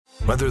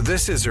Whether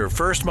this is her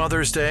first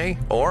Mother's Day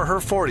or her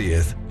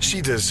 40th, she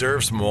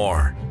deserves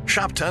more.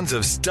 Shop tons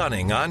of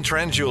stunning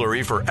on-trend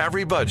jewelry for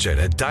every budget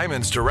at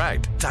Diamonds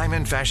Direct.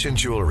 Diamond fashion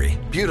jewelry,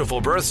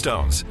 beautiful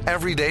birthstones,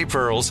 everyday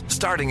pearls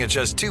starting at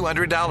just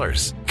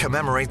 $200.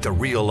 Commemorate the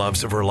real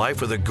loves of her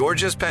life with a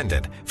gorgeous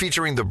pendant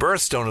featuring the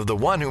birthstone of the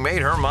one who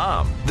made her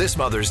mom. This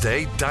Mother's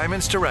Day,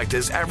 Diamonds Direct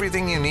is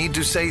everything you need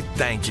to say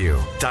thank you.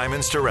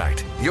 Diamonds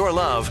Direct. Your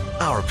love,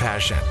 our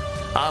passion.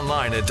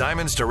 Online at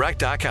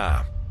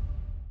diamondsdirect.com.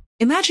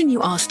 Imagine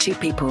you ask two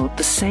people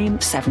the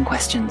same 7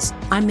 questions.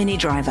 I'm Minnie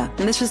Driver,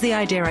 and this was the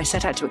idea I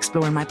set out to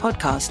explore in my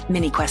podcast,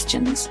 Mini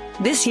Questions.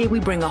 This year, we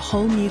bring a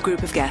whole new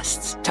group of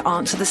guests to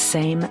answer the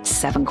same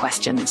 7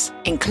 questions,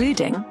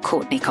 including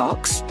Courtney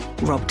Cox,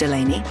 Rob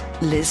Delaney,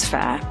 Liz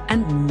Phair,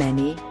 and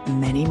many,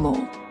 many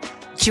more.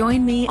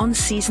 Join me on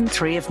Season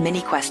 3 of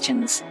Mini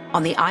Questions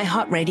on the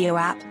iHeartRadio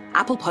app,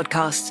 Apple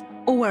Podcasts,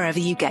 or wherever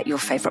you get your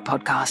favorite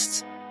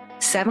podcasts.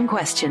 7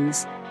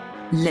 questions,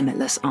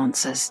 limitless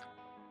answers.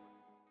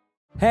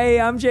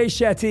 Hey, I'm Jay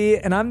Shetty,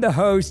 and I'm the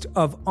host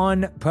of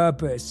On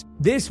Purpose.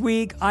 This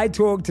week, I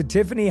talked to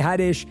Tiffany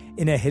Haddish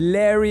in a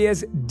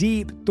hilarious,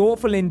 deep,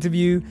 thoughtful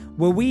interview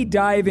where we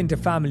dive into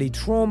family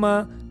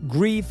trauma,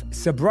 grief,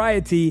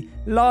 sobriety,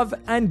 love,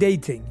 and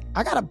dating.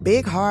 I got a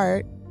big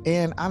heart,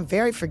 and I'm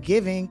very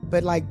forgiving,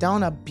 but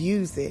don't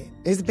abuse it.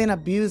 It's been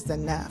abused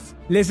enough.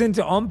 Listen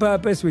to On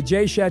Purpose with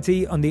Jay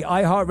Shetty on the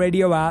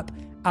iHeartRadio app,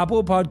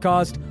 Apple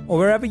Podcast, or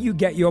wherever you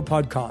get your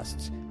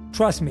podcasts.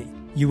 Trust me,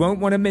 you won't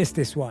want to miss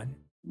this one.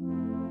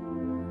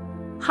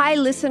 Hi,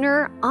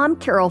 listener. I'm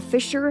Carol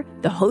Fisher,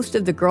 the host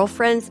of The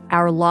Girlfriends,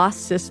 Our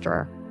Lost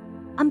Sister.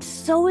 I'm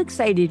so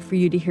excited for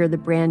you to hear the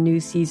brand new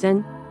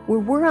season where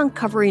we're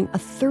uncovering a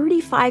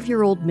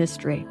 35-year-old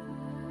mystery.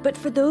 But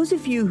for those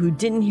of you who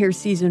didn't hear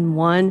season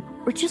 1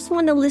 or just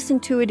want to listen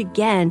to it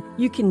again,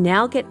 you can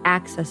now get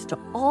access to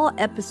all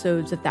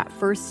episodes of that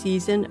first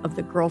season of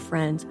The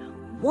Girlfriends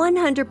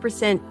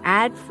 100%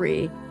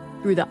 ad-free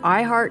through the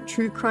iHeart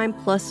True Crime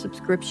Plus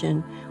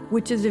subscription,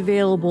 which is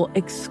available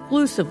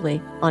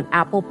exclusively on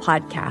Apple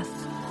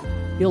Podcasts.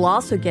 You'll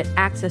also get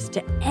access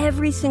to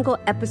every single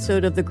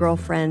episode of The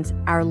Girlfriends,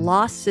 Our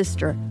Lost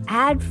Sister,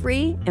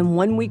 ad-free and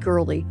 1 week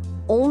early,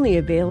 only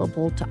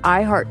available to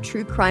iHeart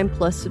True Crime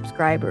Plus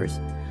subscribers.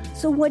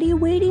 So what are you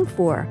waiting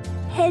for?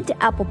 Head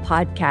to Apple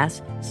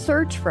Podcasts,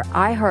 search for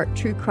iHeart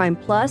True Crime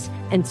Plus,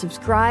 and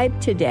subscribe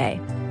today.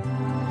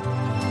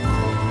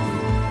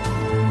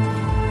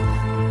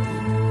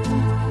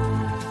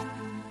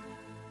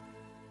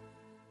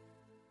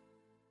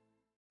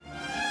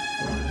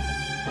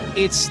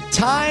 It's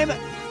time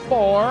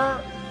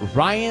for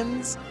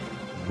Ryan's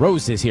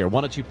Roses here,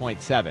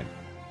 102.7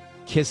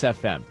 Kiss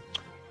FM.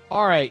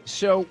 All right,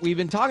 so we've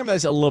been talking about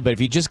this a little bit.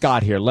 If you just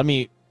got here, let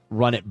me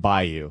run it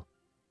by you.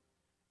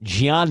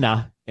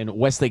 Gianna in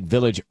Westlake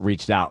Village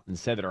reached out and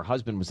said that her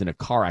husband was in a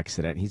car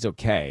accident. He's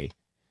okay.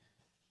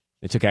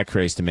 They took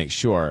x-rays to make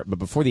sure. But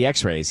before the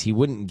x-rays, he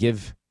wouldn't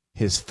give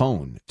his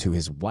phone to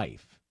his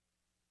wife.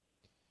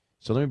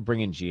 So let me bring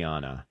in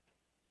Gianna.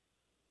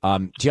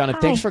 Gianna, Hi.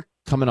 thanks for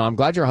coming on. I'm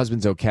glad your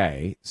husband's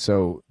okay.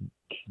 So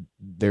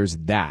there's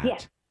that. Yeah.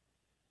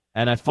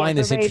 And I find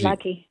Yeah, this we're very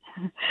interesting.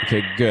 lucky.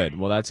 Okay, good.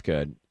 Well, that's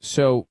good.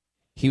 So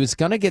he was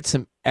going to get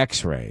some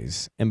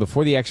x-rays. And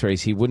before the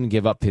x-rays, he wouldn't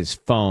give up his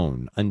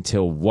phone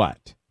until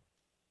what?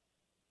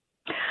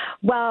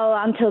 Well,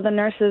 until the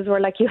nurses were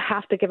like, you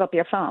have to give up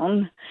your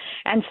phone.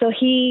 And so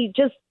he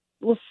just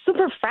was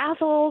super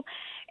frazzled.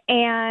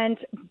 And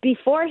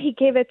before he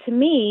gave it to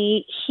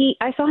me,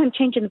 I saw him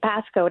changing the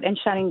passcode and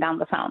shutting down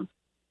the phone.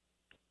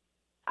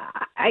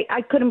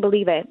 I couldn't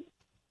believe it.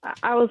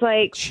 I was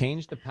like...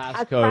 Change the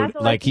frazzled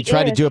passcode. Like he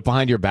tried to do it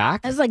behind your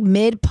back? That's like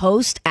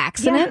mid-post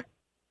accident?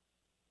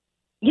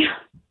 Yeah.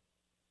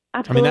 I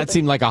Absolutely. mean, that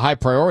seemed like a high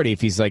priority if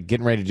he's like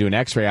getting ready to do an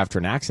x-ray after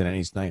an accident.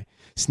 He's like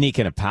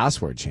sneaking a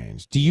password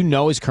change. Do you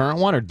know his current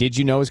one, or did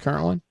you know his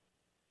current one?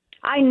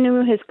 I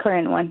knew his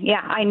current one.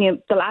 Yeah, I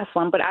knew the last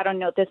one, but I don't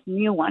know this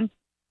new one.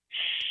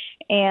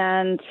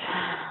 And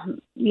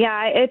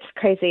yeah, it's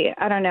crazy.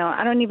 I don't know.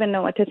 I don't even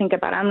know what to think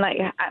about. I'm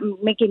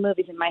making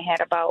movies in my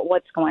head about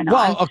what's going on.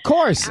 Well, of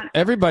course,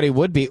 everybody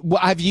would be. Well,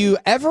 have you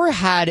ever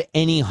had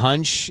any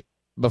hunch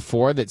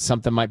before that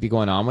something might be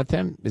going on with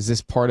him? Is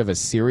this part of a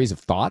series of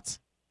thoughts?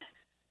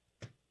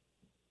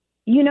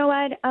 You know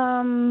what?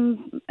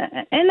 In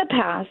the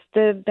past,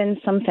 there have been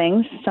some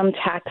things, some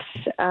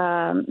texts,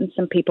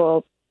 some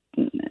people,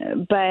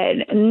 but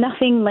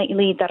nothing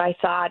lately that I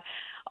thought,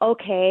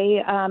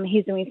 okay,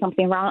 he's doing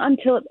something wrong,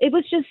 until it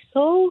was just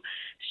so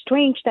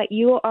strange that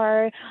you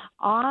are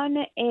on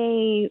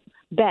a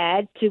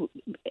bed to,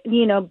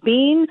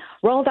 being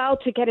rolled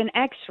out to get an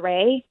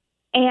x-ray,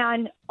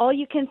 and all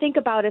you can think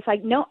about is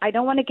like, no, I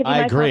don't want to give you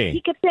my agree. phone.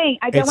 He kept saying,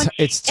 I don't want.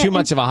 It's too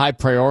much of a high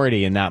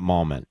priority in that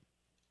moment.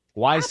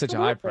 Why is such a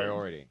high Absolutely.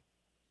 priority?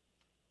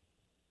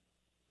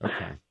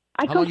 Okay.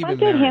 I How long you been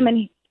confronted him, married?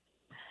 and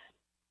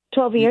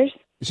 12 years.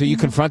 So you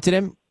confronted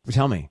him?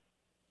 Tell me.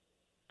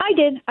 I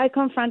did. I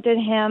confronted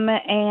him,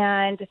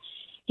 and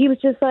he was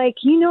just like,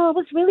 I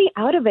was really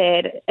out of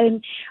it.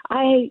 And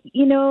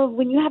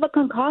when you have a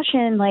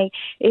concussion, like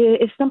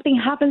if something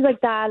happens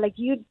like that, like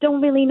you don't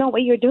really know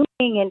what you're doing.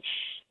 And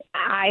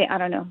I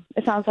don't know.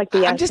 It sounds like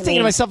BS. I'm just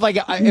thinking to myself, like,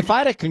 if I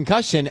had a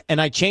concussion and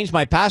I changed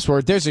my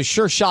password, there's a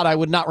sure shot I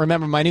would not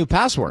remember my new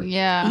password.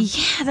 Yeah,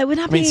 that would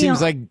not be. I mean, it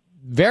seems like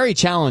very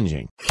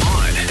challenging.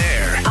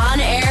 On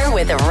air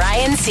with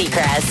Ryan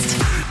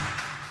Seacrest.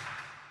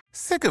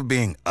 Sick of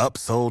being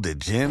upsold at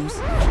gyms?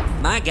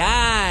 My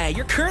guy,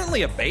 you're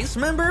currently a base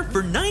member.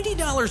 For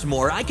 $90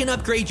 more, I can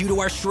upgrade you to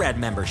our Shred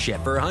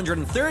membership. For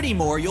 $130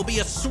 more, you'll be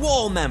a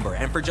Swole member.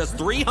 And for just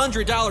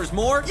 $300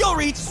 more, you'll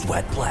reach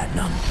Sweat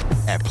Platinum.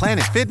 At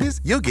Planet Fitness,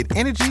 you'll get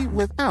energy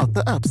without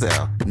the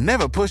upsell.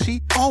 Never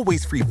pushy,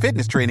 always free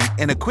fitness training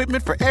and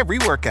equipment for every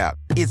workout.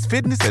 It's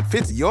fitness that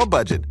fits your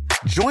budget.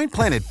 Join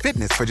Planet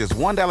Fitness for just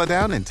 $1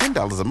 down and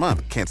 $10 a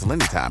month. Cancel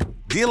anytime.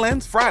 Deal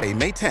ends Friday,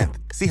 May 10th.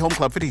 See Home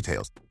Club for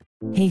details.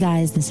 Hey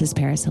guys, this is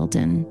Paris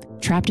Hilton.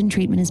 Trapped in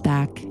Treatment is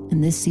back,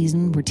 and this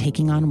season we're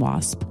taking on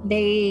WASP.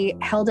 They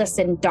held us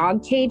in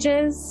dog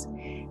cages.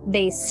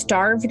 They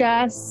starved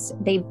us.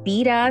 They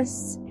beat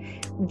us.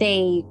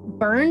 They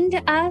burned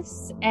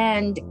us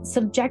and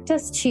subject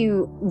us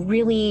to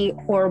really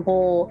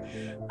horrible,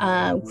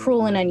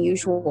 cruel and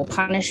unusual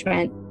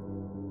punishment.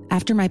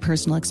 After my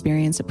personal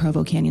experience at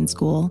Provo Canyon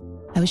School,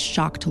 I was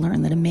shocked to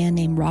learn that a man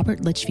named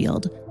Robert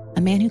Litchfield,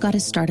 a man who got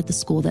his start at the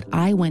school that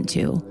I went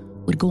to,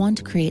 would go on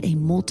to create a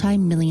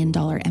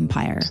multi-million-dollar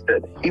empire.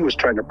 He was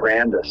trying to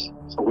brand us,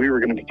 so we were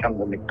going to become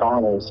the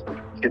McDonald's of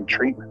kid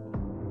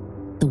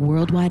treatment. The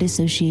Worldwide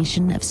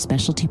Association of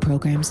Specialty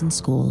Programs in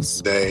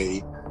Schools.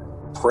 They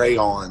prey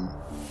on,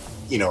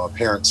 a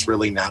parent's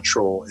really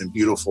natural and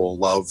beautiful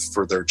love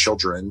for their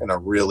children in a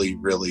really,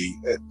 really,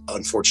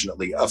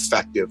 unfortunately,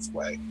 effective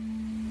way.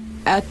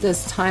 At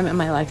this time in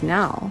my life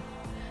now,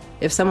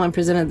 if someone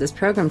presented this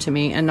program to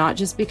me, and not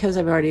just because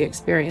I've already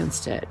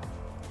experienced it,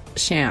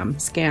 sham,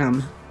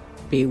 scam,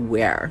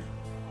 beware.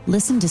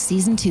 Listen to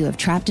Season 2 of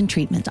Trapped in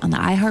Treatment on the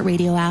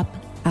iHeartRadio app,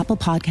 Apple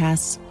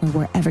Podcasts, or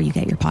wherever you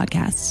get your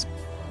podcasts.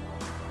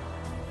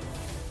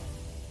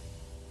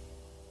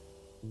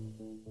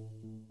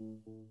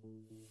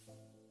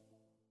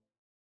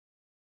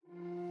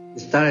 We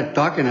started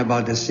talking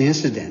about this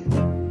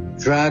incident.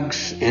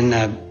 Drugs and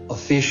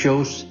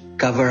officials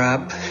cover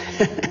up.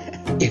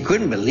 You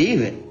couldn't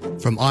believe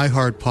it. From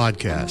iHeart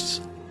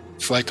Podcasts.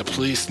 It's like the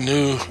police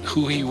knew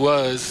who he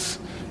was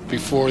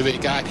before they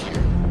got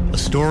here. A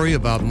story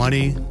about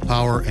money,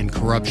 power, and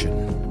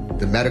corruption.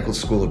 The medical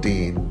school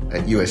dean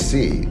at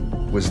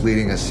USC was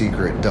leading a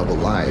secret double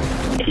life.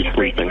 She's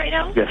breathing right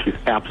now? Yes, she's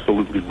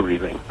absolutely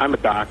breathing. I'm a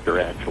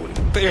doctor, actually.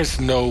 There's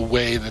no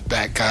way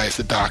that guy is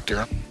a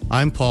doctor.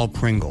 I'm Paul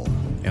Pringle,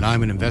 and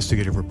I'm an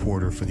investigative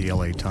reporter for the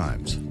LA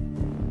Times.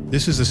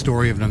 This is the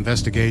story of an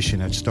investigation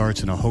that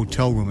starts in a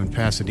hotel room in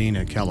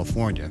Pasadena,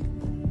 California,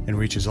 and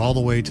reaches all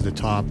the way to the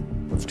top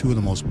of two of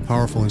the most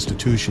powerful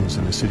institutions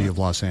in the city of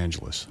Los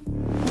Angeles.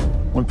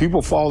 When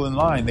people fall in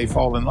line, they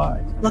fall in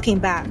line. Looking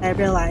back, I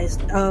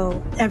realized,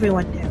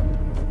 everyone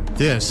knew.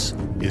 This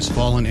is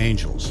Fallen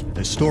Angels,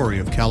 a story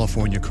of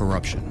California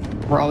corruption.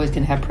 We're always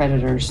going to have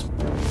predators.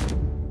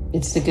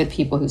 It's the good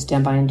people who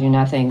stand by and do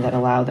nothing that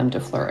allow them to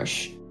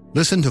flourish.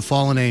 Listen to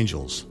Fallen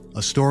Angels,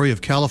 a story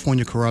of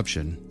California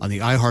corruption on the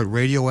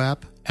iHeartRadio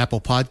app,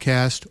 Apple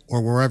Podcast,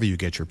 or wherever you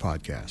get your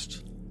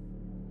podcasts.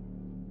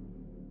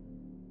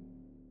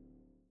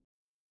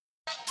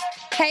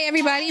 Hey,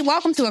 everybody.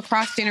 Welcome to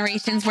Across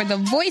Generations, where the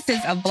voices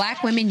of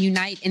Black women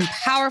unite in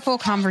powerful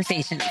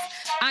conversations.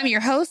 I'm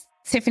your host,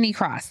 Tiffany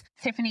Cross.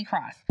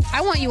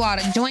 I want you all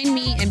to join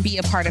me and be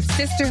a part of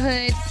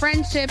sisterhood,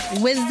 friendship,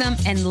 wisdom,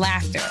 and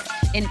laughter.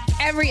 In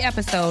every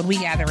episode, we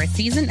gather a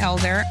seasoned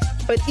elder.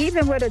 But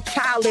even with a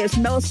child, there's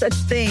no such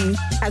thing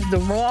as the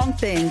wrong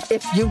thing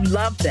if you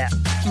love them.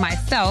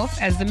 Myself,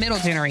 as the middle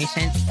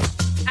generation.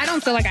 I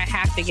don't feel like I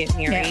have to get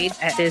married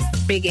at this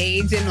big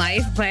age in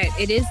life, but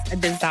it is a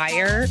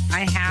desire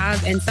I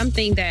have and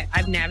something that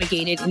I've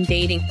navigated in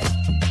dating.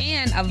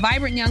 And a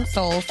vibrant young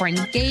soul for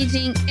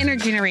engaging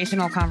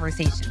intergenerational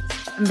conversations.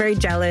 I'm very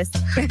jealous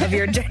of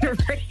your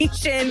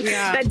generation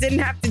that didn't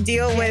have to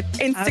deal with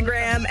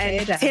Instagram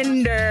and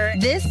Tinder.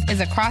 This is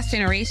Across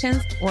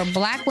Generations, where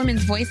Black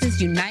women's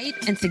voices unite,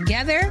 and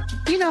together,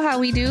 you know how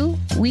we do,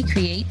 we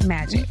create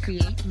magic.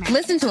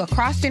 Listen to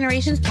Across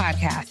Generations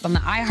podcast on the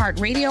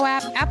iHeartRadio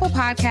app, Apple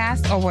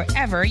Podcasts, or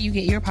wherever you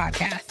get your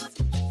podcasts.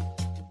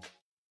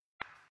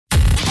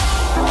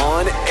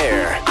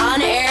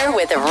 On air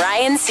with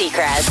Ryan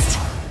Seacrest.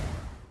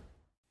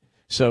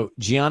 So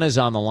Gianna's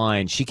on the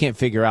line. She can't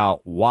figure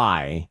out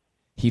why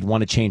he'd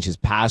want to change his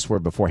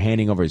password before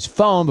handing over his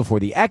phone, before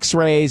the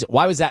x-rays.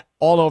 Why was that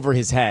all over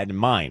his head and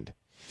mind?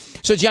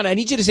 So Gianna, I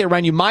need you to say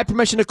around you my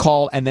permission to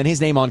call and then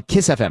his name on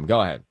Kiss FM.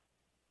 Go ahead.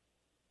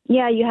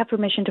 Yeah, you have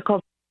permission to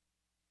call.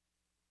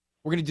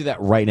 We're going to do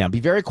that right now. Be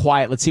very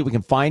quiet. Let's see if we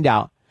can find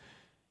out.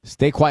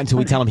 Stay quiet until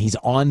we tell him he's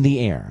on the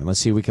air. And let's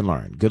see if we can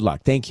learn. Good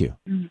luck. Thank you.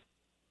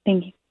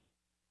 Thank you.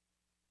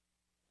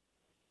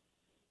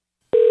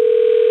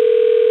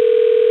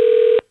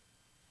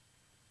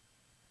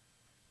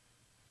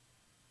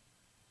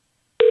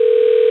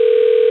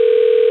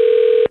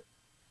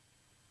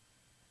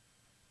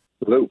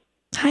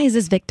 Hi, is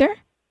this Victor?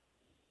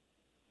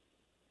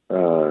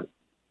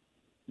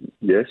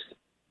 Yes.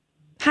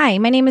 Hi,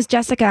 my name is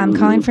Jessica. I'm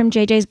calling from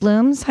JJ's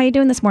Blooms. How you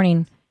doing this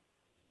morning?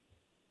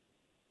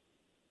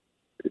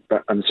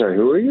 I'm sorry,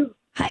 who are you?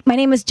 Hi, my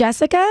name is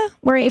Jessica.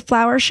 We're a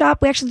flower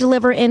shop. We actually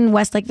deliver in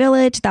Westlake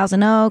Village,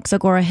 Thousand Oaks,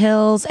 Agora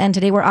Hills, and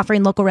today we're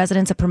offering local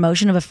residents a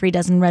promotion of a free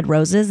dozen red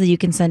roses that you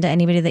can send to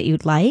anybody that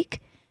you'd like.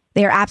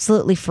 They are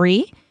absolutely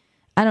free.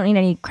 I don't need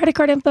any credit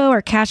card info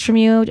or cash from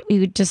you.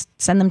 You would just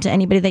send them to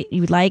anybody that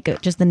you would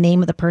like, just the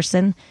name of the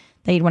person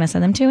that you'd want to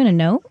send them to in a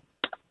note.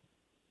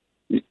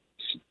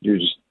 You're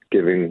just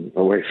giving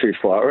away free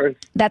flowers?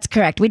 That's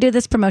correct. We do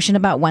this promotion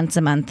about once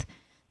a month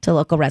to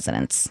local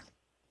residents.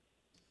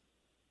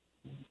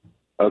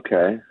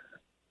 Okay.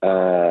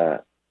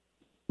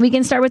 We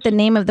can start with the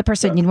name of the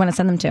person you'd want to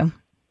send them to.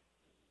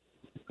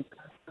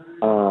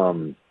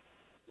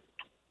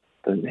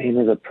 The name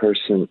of the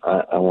person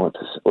I want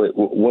to... Wait,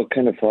 what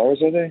kind of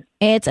flowers are they?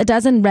 It's a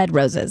dozen red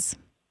roses.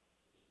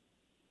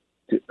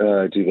 Do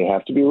they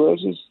have to be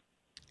roses?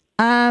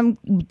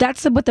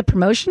 That's what the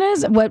promotion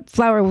is. What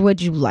flower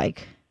would you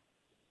like?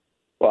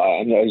 Well,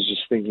 I was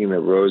just thinking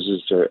that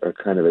roses are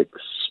kind of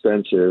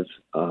expensive.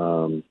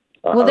 Well,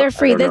 they're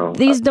free.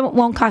 These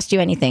won't cost you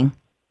anything.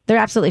 They're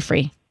absolutely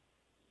free.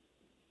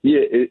 Yeah,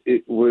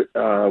 it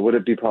would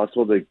it be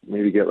possible to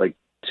maybe get like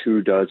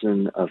 2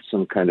 dozen of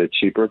some kind of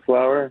cheaper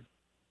flower?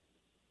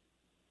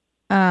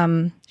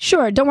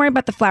 Sure. Don't worry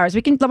about the flowers.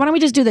 Why don't we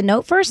just do the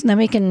note first, and then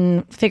we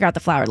can figure out the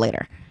flower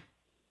later.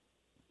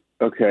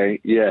 Okay.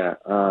 Yeah.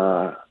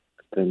 The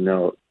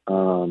note.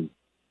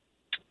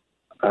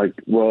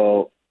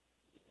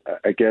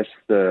 I guess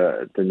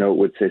the note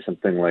would say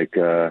something like,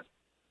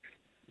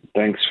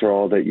 "Thanks for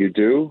all that you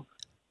do."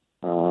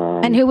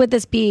 And who would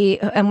this be?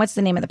 And what's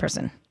the name of the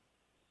person?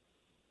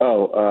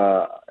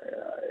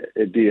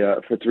 It'd be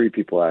for 3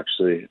 people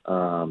actually.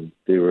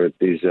 They were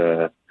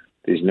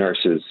these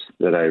nurses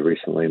that I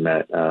recently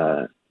met,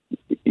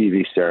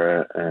 Evie,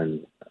 Sarah,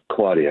 and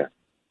Claudia.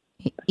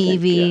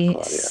 Evie,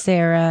 Claudia.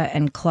 Sarah,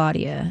 and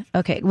Claudia.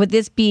 Okay. Would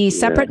this be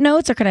separate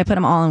notes, or could I put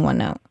them all in one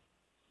note?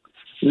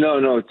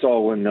 No, it's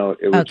all one note.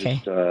 It would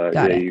okay.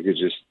 Just, you could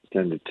just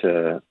send it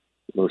to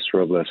Los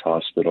Robles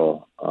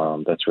Hospital.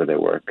 That's where they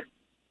work.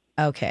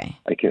 Okay.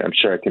 I'm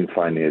sure I can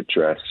find the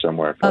address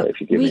somewhere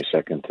if you give me a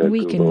second to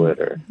Google it.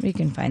 Or... We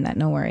can find that.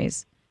 No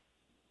worries.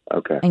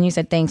 Okay. And you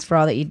said thanks for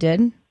all that you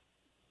did?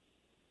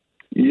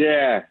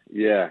 Yeah.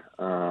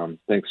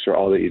 Thanks for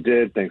all that you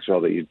did. Thanks for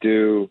all that you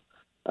do.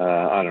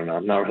 I don't know.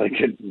 I'm not really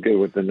good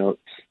with the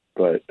notes,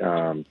 but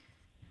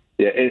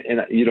yeah,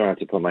 and you don't have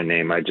to put my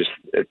name. I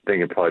think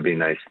it'd probably be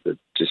nice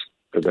just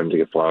for them to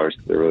get flowers.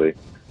 They're really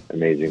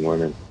amazing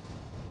women.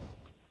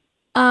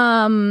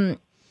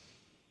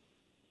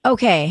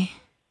 Okay.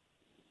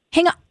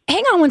 Hang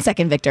on 1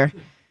 second, Victor.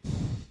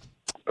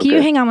 Can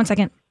you hang on 1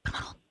 second?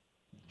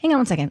 Hang on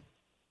 1 second.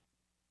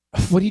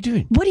 What are you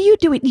doing? What are you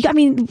doing? I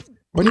mean,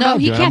 no,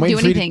 he can't do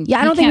anything.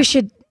 Yeah, I don't think we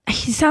should.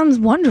 He sounds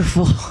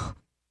wonderful.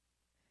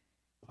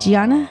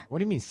 Gianna? What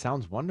do you mean?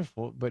 Sounds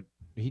wonderful, but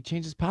he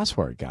changed his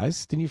password,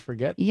 guys. Didn't you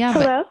forget? Yeah.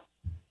 Hello?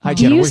 Hi,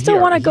 do Gianna, you we're still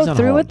here. want to He's go on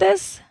through hold. with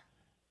this?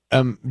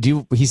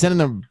 He's sending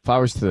the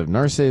flowers to the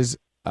nurses,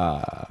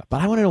 but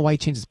I want to know why he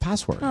changed his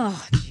password.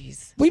 Oh,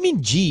 jeez. What do you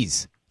mean,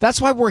 geez?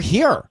 That's why we're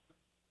here,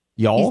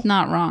 y'all. He's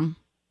not wrong.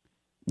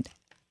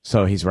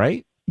 So he's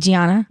right?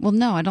 Gianna? Well,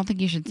 no, I don't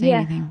think you should say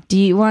anything. Do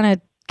you want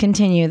to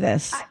continue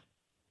this?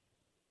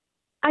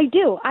 I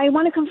do. I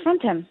want to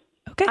confront him.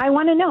 Okay. I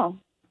want to know.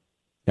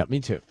 Yeah, me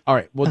too. All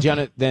right. Well,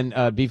 Gianna, then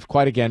be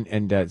quiet again,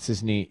 and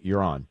Sisney,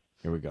 you're on.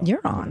 Here we go.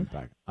 You're on.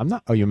 I'm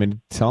not. Oh, you want me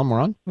to tell him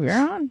we're on? We're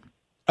on.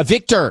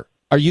 Victor,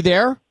 are you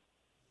there?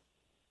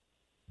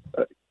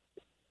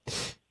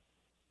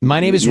 My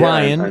name is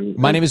Ryan.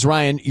 My name is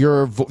Ryan.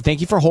 Thank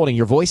you for holding.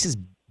 Your voice is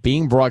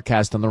being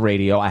broadcast on the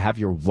radio. I have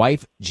your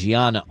wife,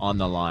 Gianna, on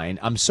the line.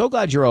 I'm so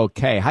glad you're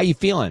okay. How you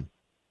feeling?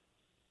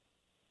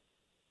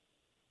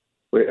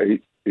 Wait, are you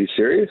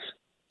serious?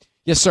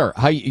 Yes, sir.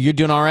 How you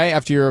doing? All right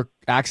after your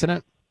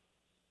accident?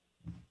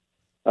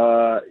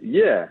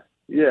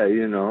 Yeah.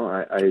 You know,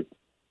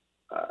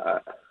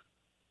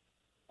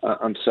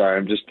 I'm sorry.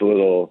 I'm just a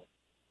little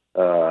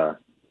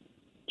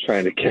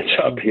trying to catch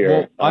up here.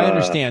 Well, I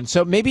understand.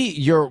 So maybe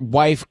your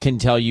wife can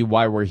tell you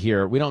why we're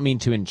here. We don't mean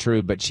to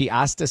intrude, but she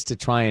asked us to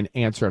try and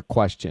answer a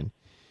question.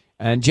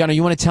 And Gianna,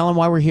 you want to tell him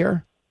why we're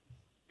here?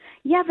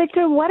 Yeah,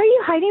 Victor, what are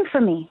you hiding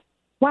from me?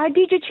 Why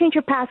did you change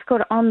your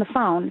passcode on the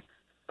phone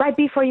right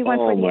before you went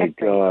for the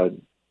X-ray? Oh my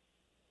God.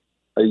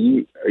 Are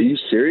you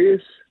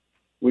serious?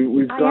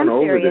 We've gone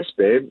over serious. this,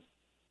 babe.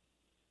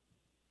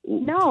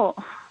 No,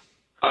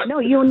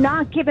 you're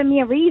not giving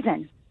me a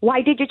reason.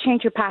 Why did you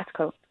change your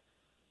passcode?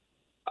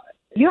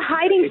 You're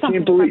hiding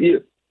something. I can't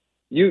believe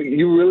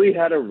you really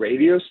had a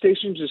radio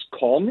station just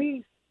call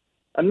me?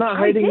 I'm not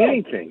hiding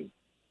anything.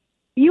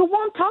 You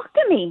won't talk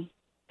to me.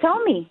 Tell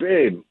me,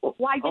 babe.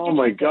 Why did oh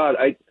my God!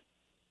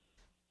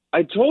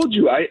 I told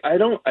you I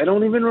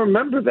don't even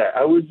remember that.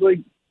 I was like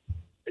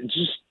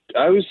just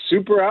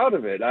super out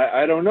of it.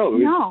 I don't know.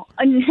 No,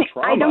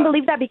 I don't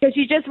believe that because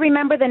you just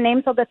remember the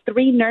names of the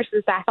 3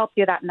 nurses that helped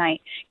you that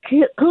night.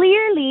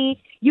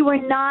 Clearly, you were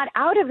not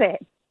out of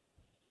it.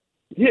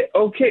 Yeah.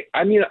 Okay.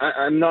 I mean,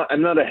 I'm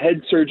not a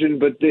head surgeon,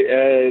 but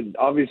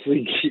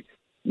obviously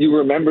you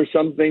remember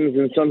some things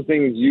and some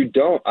things you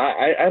don't.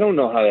 I don't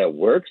know how that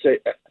works.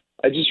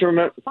 I just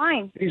remember.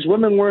 Fine. These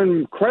women were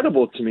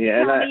incredible to me.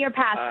 Tell me your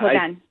passcode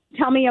then.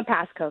 Tell me your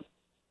passcode.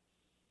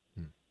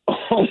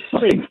 Oh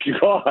my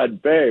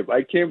God, babe!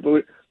 I can't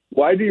believe.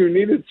 Why do you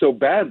need it so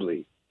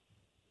badly?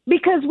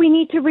 Because we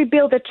need to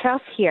rebuild the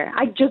trust here.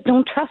 I just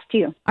don't trust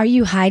you. Are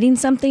you hiding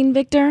something,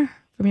 Victor,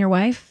 from your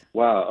wife?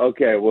 Wow.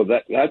 Okay. Well,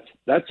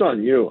 that's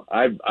on you.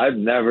 I've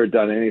never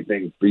done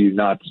anything for you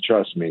not to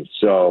trust me.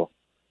 So.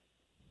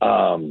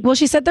 Well,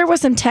 she said there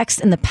was some text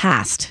in the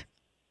past.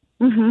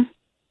 Mm-hmm.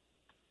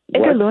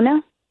 Is it Luna?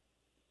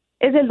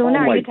 Is it Luna?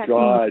 Oh my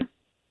God!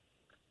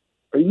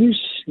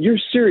 You're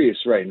serious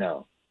right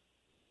now?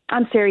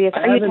 I'm serious.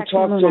 I haven't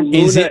talked to Luna.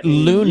 Is it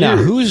Luna?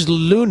 Who's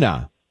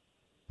Luna?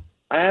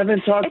 I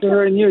haven't talked to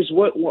her in years.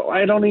 What?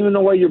 I don't even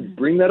know why you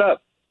bring that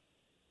up.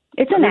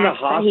 It's an ex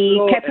that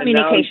he kept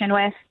communication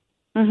with.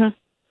 Mm-hmm.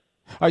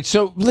 All right.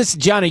 So listen,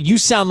 Johnny, you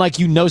sound like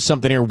you know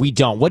something here. We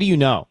don't. What do you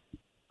know?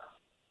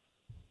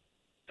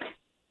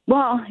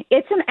 Well,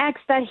 it's an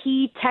ex that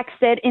he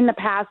texted in the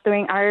past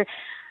during our,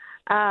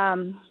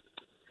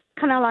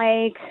 kind of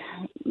like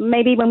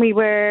maybe when we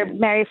were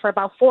married for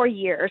about 4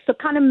 years. So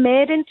kind of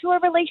mid into a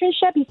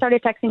relationship, he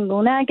started texting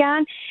Luna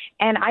again,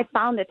 and I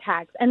found the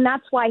text. And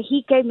that's why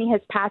he gave me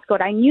his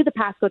passcode. I knew the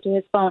passcode to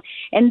his phone.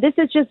 And this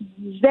is just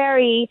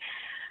very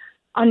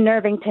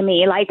unnerving to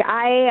me. Like,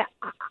 I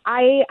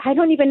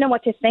don't even know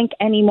what to think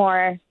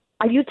anymore.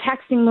 Are you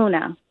texting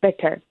Luna,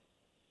 Victor?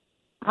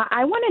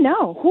 I want to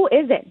know. Who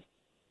is it?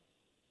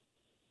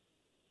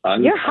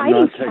 You're hiding.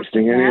 I'm not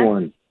texting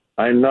anyone.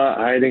 I'm not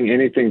hiding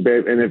anything,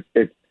 babe. And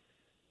if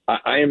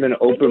I am an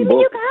open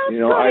book,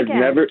 I've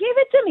never. Give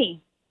it to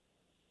me.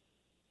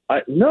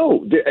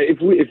 No.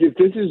 If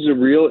this is a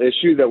real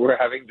issue that we're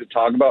having to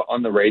talk about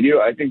on the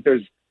radio, I think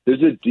there's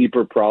a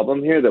deeper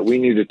problem here that we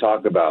need to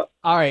talk about.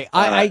 All right,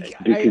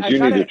 because you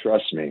need to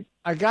trust me.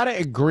 I gotta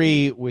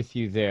agree with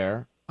you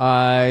there.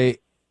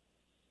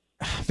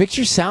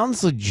 Victor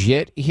sounds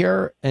legit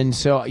here, and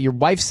so your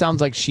wife sounds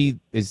like she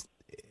is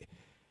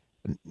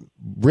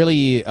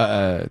really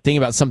thinking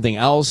about something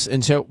else.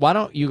 And so why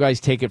don't you guys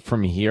take it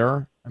from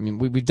here? I mean,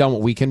 we've done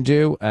what we can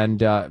do. And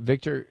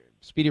Victor,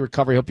 speedy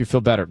recovery. Hope you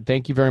feel better.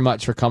 Thank you very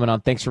much for coming on.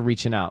 Thanks for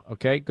reaching out.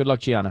 Okay. Good luck,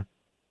 Gianna.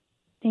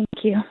 Thank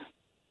you.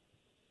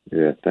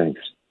 Yeah,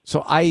 thanks.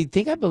 So I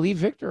think I believe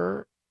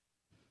Victor.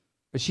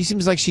 She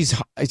seems like she's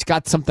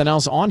got something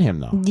else on him,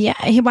 though. Yeah.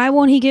 Why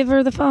won't he give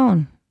her the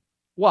phone?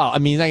 Well, I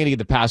mean, he's not going to get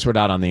the password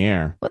out on the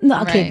air. Well,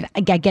 no, okay. Right.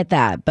 I get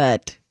that,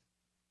 but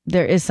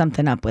there is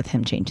something up with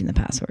him changing the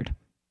password.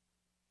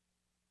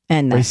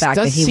 And the fact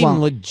that he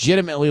won't.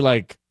 Legitimately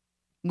like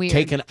weird.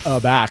 Taken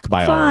aback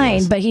by all Fine,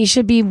 this. but he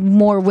should be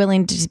more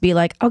willing to just be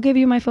like, I'll give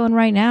you my phone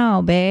right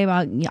now, babe.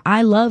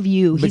 I love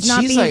you. But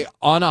she's like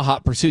on a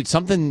hot pursuit.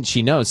 Something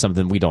she knows,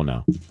 something we don't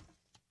know.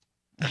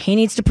 He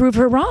needs to prove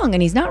her wrong,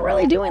 and he's not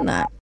really doing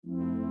that.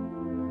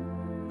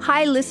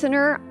 Hi,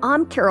 listener.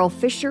 I'm Carol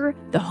Fisher,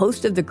 the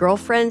host of The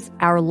Girlfriends,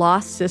 Our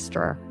Lost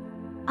Sister.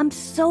 I'm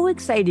so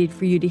excited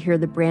for you to hear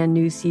the brand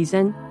new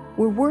season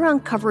where we're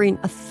uncovering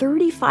a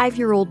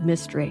 35-year-old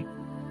mystery.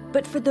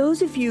 But for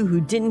those of you who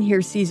didn't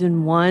hear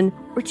season 1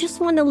 or just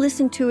want to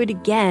listen to it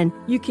again,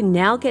 you can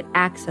now get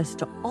access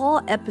to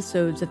all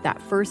episodes of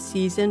that first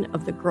season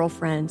of The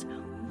Girlfriends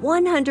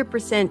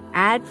 100%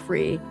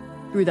 ad-free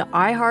through the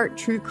iHeart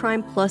True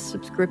Crime Plus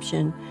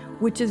subscription,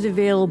 which is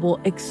available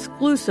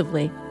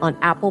exclusively on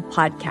Apple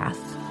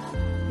Podcasts.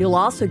 You'll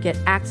also get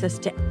access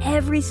to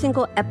every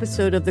single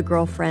episode of The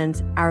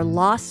Girlfriends, Our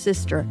Lost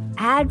Sister,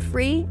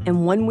 ad-free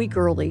and 1 week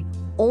early,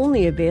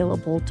 only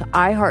available to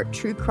iHeart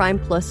True Crime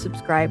Plus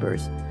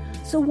subscribers.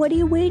 So what are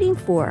you waiting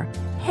for?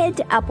 Head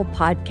to Apple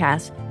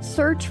Podcasts,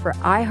 search for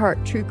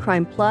iHeart True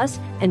Crime Plus,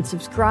 and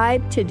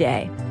subscribe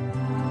today.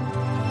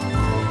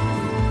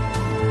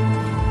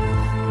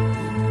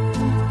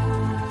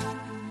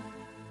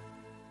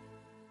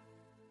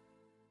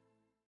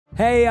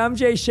 Hey, I'm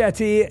Jay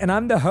Shetty, and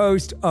I'm the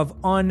host of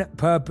On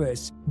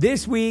Purpose.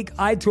 This week,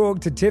 I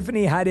talked to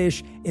Tiffany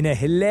Haddish in a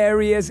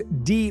hilarious,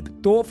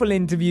 deep, thoughtful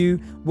interview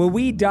where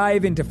we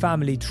dive into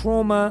family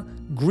trauma,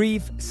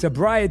 grief,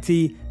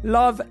 sobriety,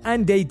 love,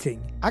 and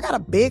dating. I got a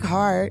big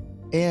heart,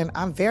 and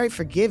I'm very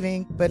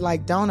forgiving, but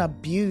don't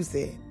abuse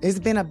it. It's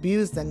been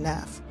abused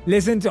enough.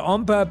 Listen to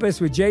On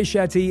Purpose with Jay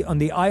Shetty on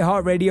the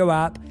iHeartRadio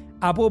app,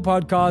 Apple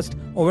Podcast,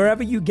 or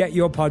wherever you get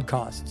your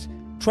podcasts.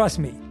 Trust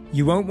me,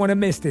 you won't want to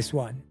miss this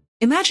one.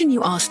 Imagine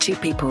you ask 2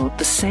 people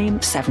the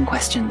same 7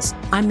 questions.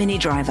 I'm Minnie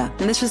Driver,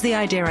 and this was the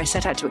idea I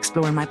set out to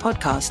explore in my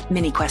podcast,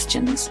 Minnie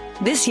Questions.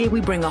 This year,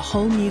 we bring a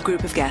whole new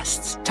group of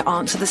guests to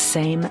answer the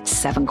same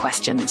 7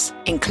 questions,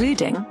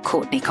 including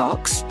Courtney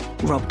Cox,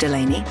 Rob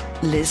Delaney,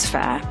 Liz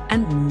Phair,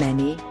 and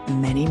many,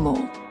 many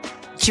more.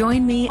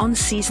 Join me on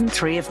Season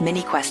 3 of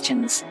Minnie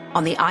Questions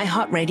on the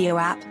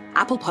iHeartRadio app,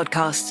 Apple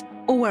Podcasts,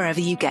 or wherever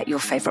you get your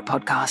favorite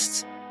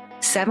podcasts.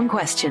 7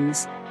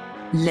 questions,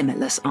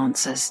 limitless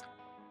answers.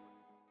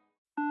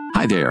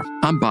 Hi there,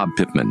 I'm Bob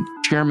Pittman,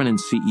 Chairman and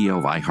CEO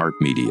of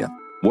iHeartMedia.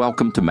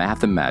 Welcome to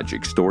Math and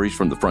Magic, Stories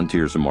from the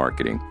Frontiers of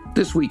Marketing.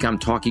 This week I'm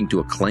talking to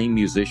acclaimed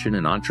musician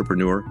and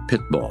entrepreneur,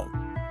 Pitbull.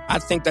 I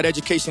think that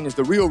education is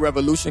the real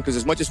revolution, because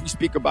as much as we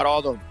speak about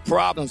all the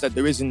problems that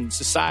there is in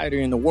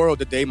society and the world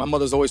today, my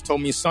mother's always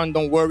told me, son,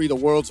 don't worry, the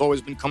world's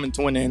always been coming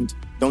to an end.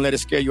 Don't let it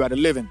scare you out of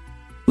living.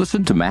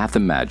 Listen to Math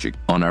and Magic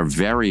on our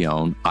very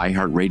own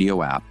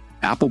iHeartRadio app,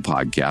 Apple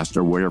Podcast,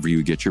 or wherever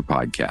you get your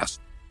podcasts.